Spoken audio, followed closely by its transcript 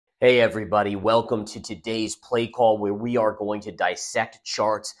Hey everybody, welcome to today's play call where we are going to dissect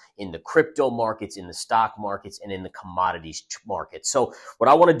charts in the crypto markets, in the stock markets, and in the commodities markets. So what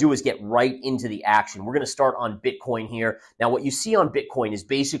I want to do is get right into the action. We're going to start on Bitcoin here. Now what you see on Bitcoin is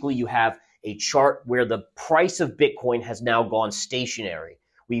basically you have a chart where the price of Bitcoin has now gone stationary.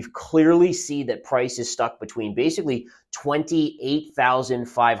 We clearly see that price is stuck between basically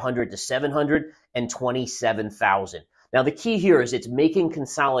 28,500 to 700 and 27,000. Now, the key here is it's making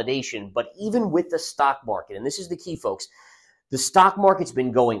consolidation, but even with the stock market, and this is the key, folks, the stock market's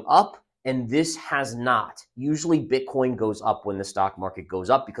been going up, and this has not. Usually, Bitcoin goes up when the stock market goes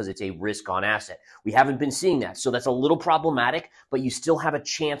up because it's a risk-on asset. We haven't been seeing that, so that's a little problematic, but you still have a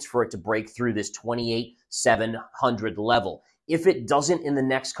chance for it to break through this 28,700 level. If it doesn't in the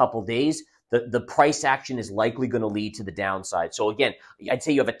next couple days, the price action is likely going to lead to the downside. So again, I'd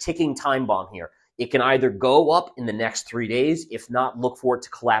say you have a ticking time bomb here. It can either go up in the next 3 days. If not, look for it to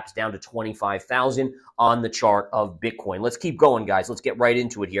collapse down to 25,000 on the chart of Bitcoin. Let's keep going, guys. Let's get right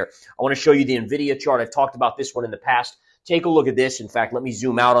into it here. I want to show you the NVIDIA chart. I've talked about this one in the past. Take a look at this. In fact, let me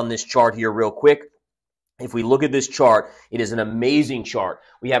zoom out on this chart here real quick. If we look at this chart, it is an amazing chart.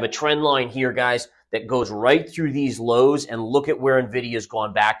 We have a trend line here, guys, that goes right through these lows, and look at where NVIDIA's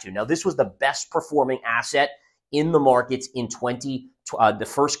gone back to. Now, this was the best performing asset in the markets in the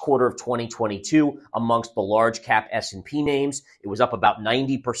first quarter of 2022 amongst the large cap S&P names. It was up about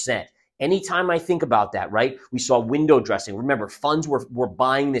 90%. Anytime I think about that, right, we saw window dressing. Remember, funds were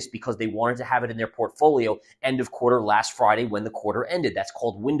buying this because they wanted to have it in their portfolio end of quarter last Friday when the quarter ended. That's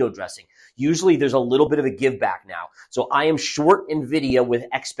called window dressing. Usually there's a little bit of a give back now. So I am short NVIDIA with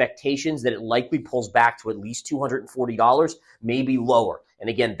expectations that it likely pulls back to at least $240, maybe lower. And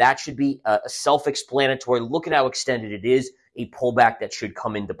again, that should be a self-explanatory. Look at how extended it is, a pullback that should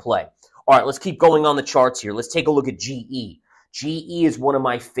come into play. All right, let's keep going on the charts here. Let's take a look at GE. GE is one of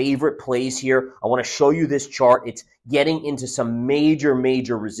my favorite plays here. I want to show you this chart. It's getting into some major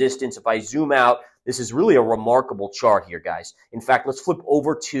resistance. If I zoom out, this is really a remarkable chart here, guys. In fact, let's flip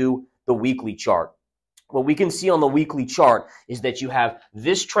over to the weekly chart. What we can see on the weekly chart is that you have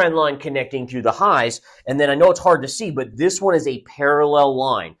this trend line connecting through the highs, and then I know it's hard to see, but this one is a parallel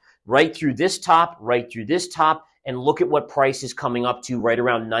line right through this top, and look at what price is coming up to right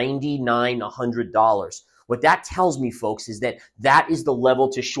around $99, $100. What that tells me, folks, is that that is the level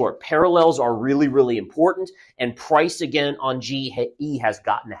to short. Parallels are really important, and price again on GE has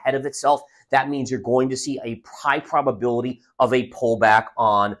gotten ahead of itself. That means you're going to see a high probability of a pullback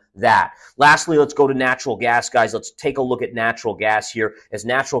on that. Lastly, let's go to natural gas, guys. Let's take a look at natural gas here, as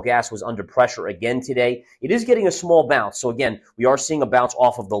natural gas was under pressure again today. It is getting a small bounce. So again, we are seeing a bounce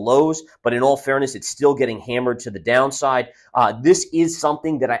off of the lows, but in all fairness, it's still getting hammered to the downside. This is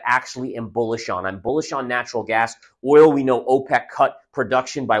something that I actually am bullish on. I'm bullish on natural gas. Oil, we know OPEC cut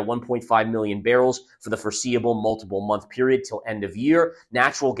production by 1.5 million barrels for the foreseeable multiple month period till end of year.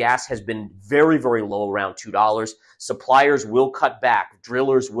 Natural gas has been very low, around $2. Suppliers will cut back.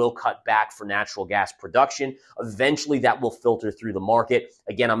 Drillers will cut back for natural gas production. Eventually, that will filter through the market.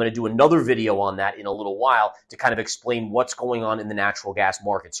 Again, I'm going to do another video on that in a little while to kind of explain what's going on in the natural gas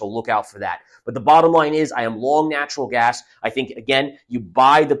market. So look out for that. But the bottom line is I am long natural gas. I think, again, you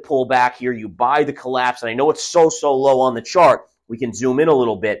buy the pullback here, you buy the collapse, and I know it's so low on the chart. We can zoom in a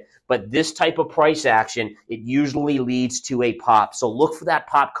little bit, but this type of price action, it usually leads to a pop. So look for that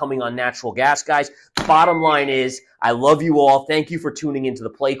pop coming on natural gas, guys. Bottom line is, I love you all. Thank you for tuning into the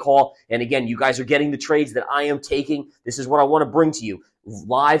play call. And again, you guys are getting the trades that I am taking. This is what I want to bring to you.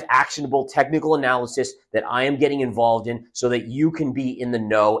 Live, actionable, technical analysis that I am getting involved in so that you can be in the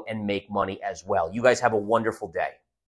know and make money as well. You guys have a wonderful day.